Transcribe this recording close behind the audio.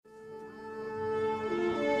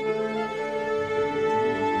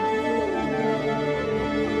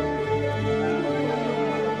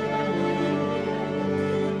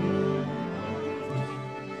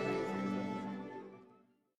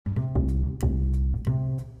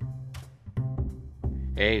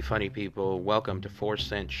Hey, funny people, welcome to 4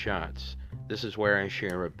 Cent Shots. This is where I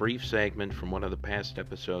share a brief segment from one of the past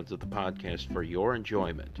episodes of the podcast for your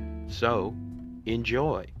enjoyment. So,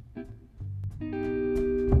 enjoy.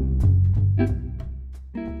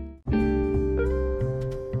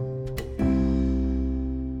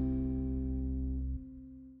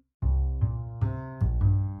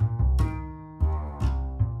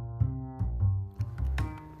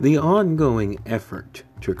 The ongoing effort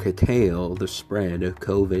to curtail the spread of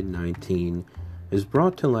COVID-19 has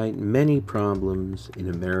brought to light many problems in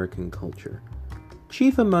American culture.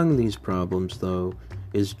 Chief among these problems, though,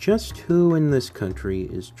 is just who in this country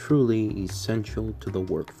is truly essential to the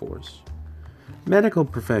workforce. Medical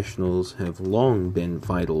professionals have long been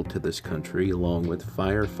vital to this country, along with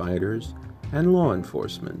firefighters and law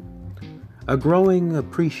enforcement. A growing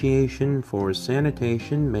appreciation for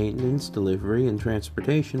sanitation, maintenance, delivery, and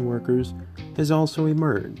transportation workers has also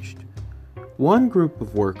emerged. One group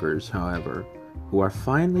of workers, however, who are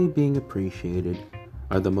finally being appreciated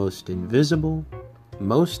are the most invisible,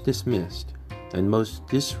 most dismissed, and most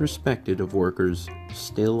disrespected of workers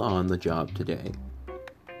still on the job today.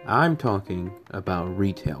 I'm talking about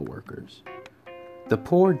retail workers. The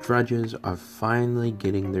poor drudges are finally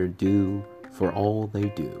getting their due for all they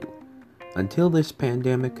do. Until this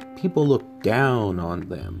pandemic, people looked down on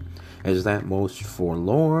them as that most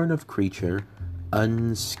forlorn of creature,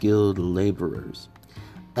 unskilled laborers.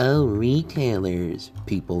 Oh, retailers,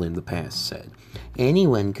 people in the past said.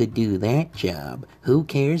 Anyone could do that job. Who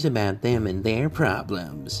cares about them and their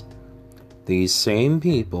problems? These same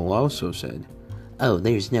people also said, Oh,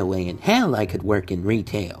 there's no way in hell I could work in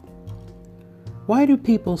retail. Why do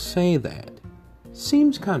people say that?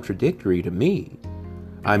 Seems contradictory to me.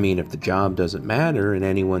 I mean, if the job doesn't matter and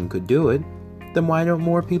anyone could do it, then why don't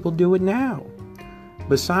more people do it now?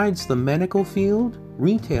 Besides the medical field,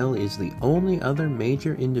 retail is the only other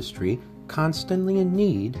major industry constantly in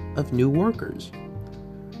need of new workers.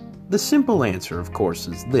 The simple answer, of course,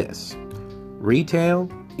 is this. Retail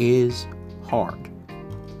is hard.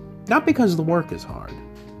 Not because the work is hard.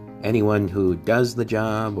 Anyone who does the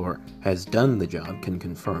job or has done the job can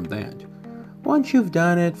confirm that. Once you've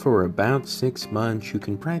done it for about 6 months, you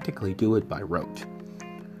can practically do it by rote.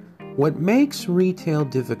 What makes retail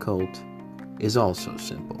difficult is also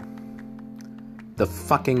simple. The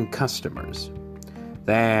fucking customers.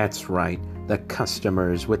 That's right, the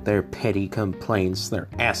customers with their petty complaints, their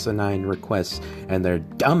asinine requests, and their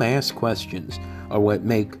dumbass questions are what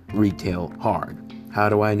make retail hard. How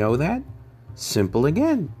do I know that? Simple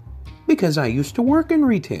again. Because I used to work in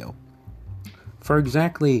retail. For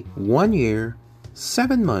exactly 1 year,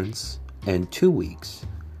 7 months, and 2 weeks,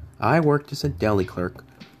 I worked as a deli clerk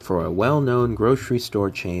for a well-known grocery store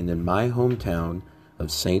chain in my hometown of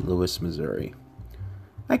St. Louis, Missouri.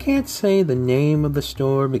 I can't say the name of the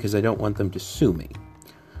store because I don't want them to sue me,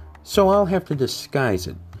 so I'll have to disguise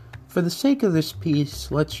it. For the sake of this piece,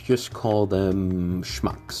 let's just call them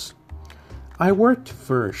Schmucks. I worked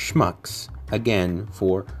for Schmucks, again,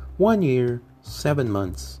 for 1 year, 7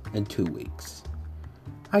 months, and 2 weeks.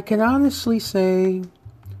 I can honestly say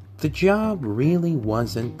the job really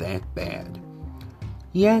wasn't that bad.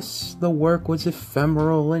 Yes, the work was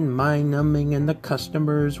ephemeral and mind-numbing, and the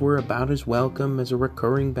customers were about as welcome as a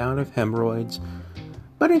recurring bout of hemorrhoids,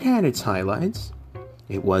 but it had its highlights.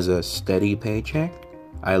 It was a steady paycheck.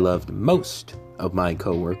 I loved most of my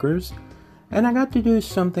coworkers, and I got to do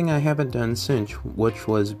something I haven't done since, which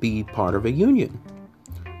was be part of a union.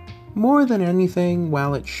 More than anything,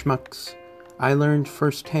 while at Schmucks, I learned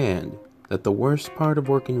firsthand that the worst part of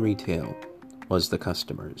working retail was the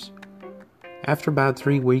customers. After about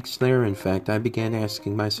 3 weeks there, in fact, I began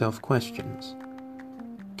asking myself questions.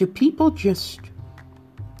 Do people just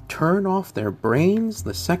turn off their brains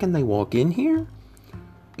the second they walk in here?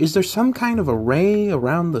 Is there some kind of array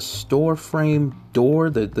around the store frame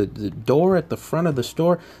door, the door at the front of the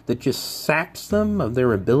store, that just saps them of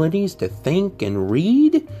their abilities to think and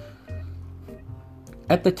read?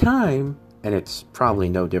 At the time, and it's probably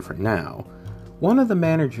no different now, one of the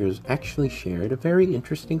managers actually shared a very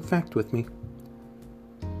interesting fact with me.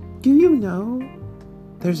 Do you know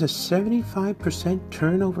there's a 75%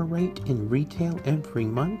 turnover rate in retail every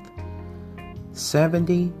month?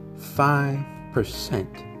 75%.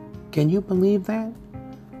 Can you believe that?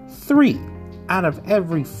 3 out of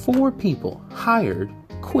every 4 people hired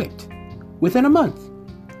quit within a month.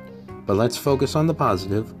 But let's focus on the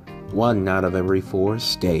positive. 1 out of every 4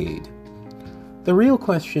 stayed. The real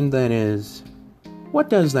question then is, what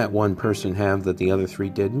does that one person have that the other 3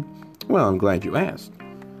 didn't? Well, I'm glad you asked.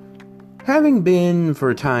 Having been, for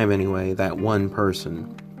a time anyway, that one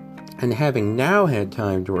person, and having now had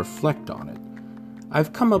time to reflect on it,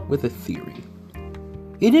 I've come up with a theory.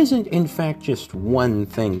 It isn't, in fact, just one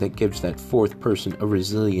thing that gives that fourth person a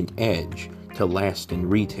resilient edge to last in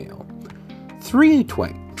retail. Three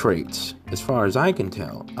traits, as far as I can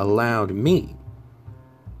tell, allowed me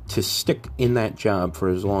to stick in that job for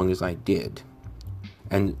as long as I did,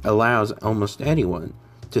 and allows almost anyone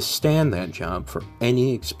to stand that job for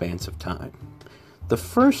any expanse of time. The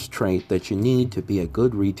first trait that you need to be a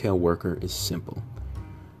good retail worker is simple.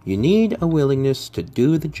 You need a willingness to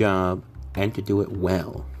do the job and to do it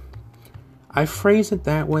well. I phrase it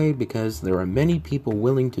that way because there are many people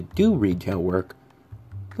willing to do retail work,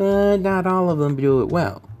 but not all of them do it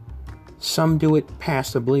well. Some do it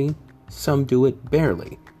passably, some do it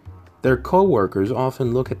barely. Their co-workers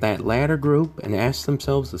often look at that latter group and ask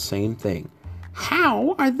themselves the same thing.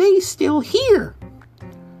 How are they still here?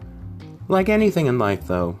 Like anything in life,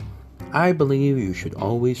 though, I believe you should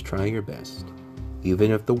always try your best,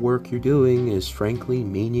 even if the work you're doing is frankly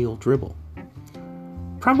menial dribble.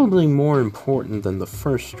 Probably more important than the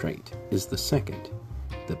first trait is the second,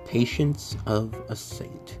 the patience of a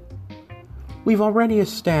saint. We've already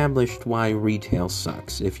established why retail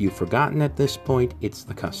sucks. If you've forgotten at this point, it's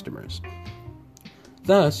the customers.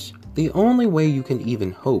 Thus, the only way you can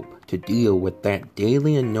even hope to deal with that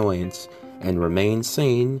daily annoyance and remain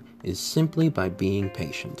sane is simply by being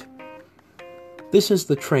patient. This is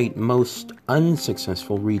the trait most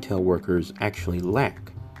unsuccessful retail workers actually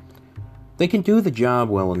lack. They can do the job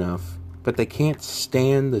well enough, but they can't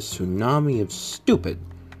stand the tsunami of stupid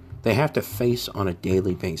they have to face on a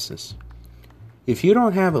daily basis. If you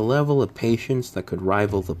don't have a level of patience that could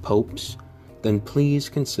rival the Pope's, then please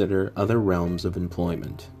consider other realms of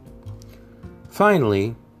employment.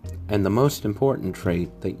 Finally, and the most important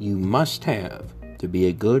trait that you must have to be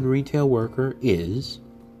a good retail worker is...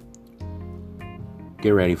 Get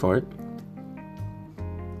ready for it.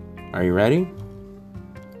 Are you ready?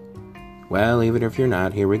 Well, even if you're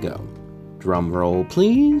not, here we go. Drum roll,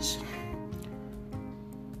 please.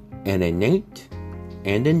 An innate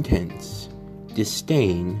and intense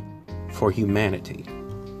disdain for humanity.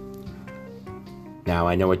 Now,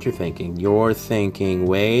 I know what you're thinking. You're thinking,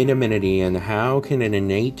 wait a minute, Ian, how can an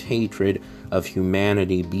innate hatred of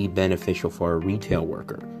humanity be beneficial for a retail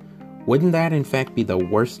worker? Wouldn't that, in fact, be the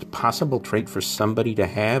worst possible trait for somebody to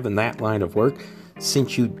have in that line of work,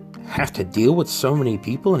 since you have to deal with so many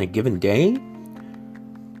people in a given day?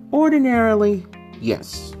 Ordinarily,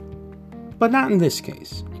 yes. But not in this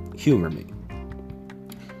case. Humor me.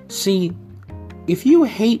 See, if you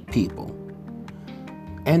hate people,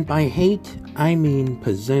 and by hate I mean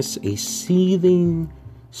possess a seething,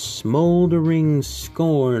 smoldering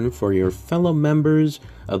scorn for your fellow members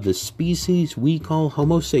of the species we call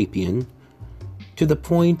Homo sapien, to the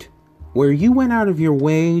point where you went out of your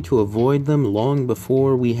way to avoid them long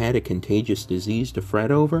before we had a contagious disease to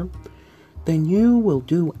fret over, then you will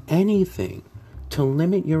do anything to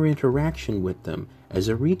limit your interaction with them as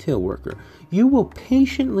a retail worker. You will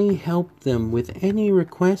patiently help them with any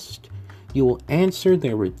request. You will answer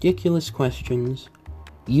their ridiculous questions.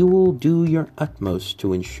 You will do your utmost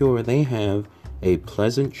to ensure they have a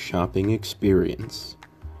pleasant shopping experience.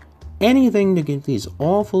 Anything to get these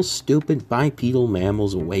awful, stupid bipedal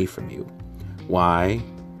mammals away from you. Why?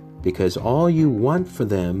 Because all you want for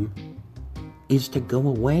them is to go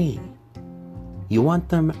away. You want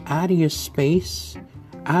them out of your space,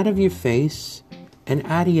 out of your face, and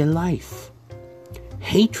out of your life.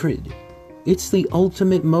 Hatred. It's the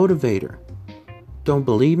ultimate motivator. Don't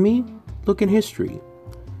believe me? Look in history.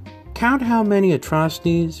 Count how many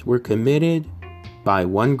atrocities were committed by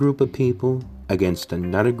one group of people against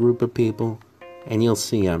another group of people, and you'll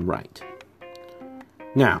see I'm right.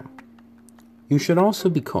 Now, you should also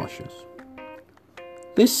be cautious.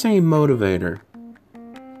 This same motivator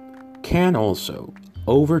can also,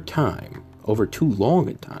 over time, over too long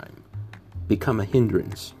a time, become a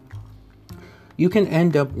hindrance. You can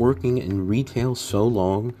end up working in retail so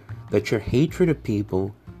long that your hatred of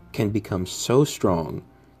people can become so strong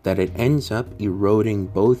that it ends up eroding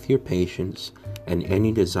both your patience and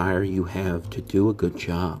any desire you have to do a good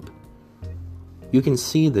job. You can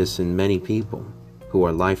see this in many people who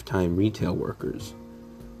are lifetime retail workers.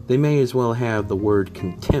 They may as well have the word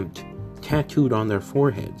contempt tattooed on their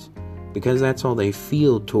foreheads, because that's all they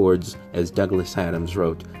feel towards, as Douglas Adams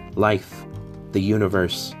wrote, life, the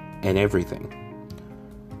universe, and everything.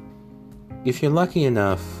 If you're lucky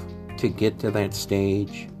enough to get to that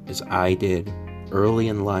stage, as I did early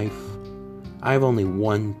in life, I have only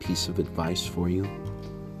one piece of advice for you.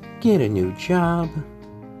 Get a new job.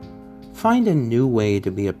 Find a new way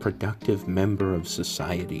to be a productive member of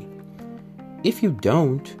society. If you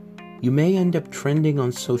don't, you may end up trending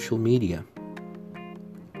on social media.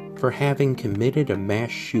 for having committed a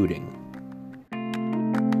mass shooting.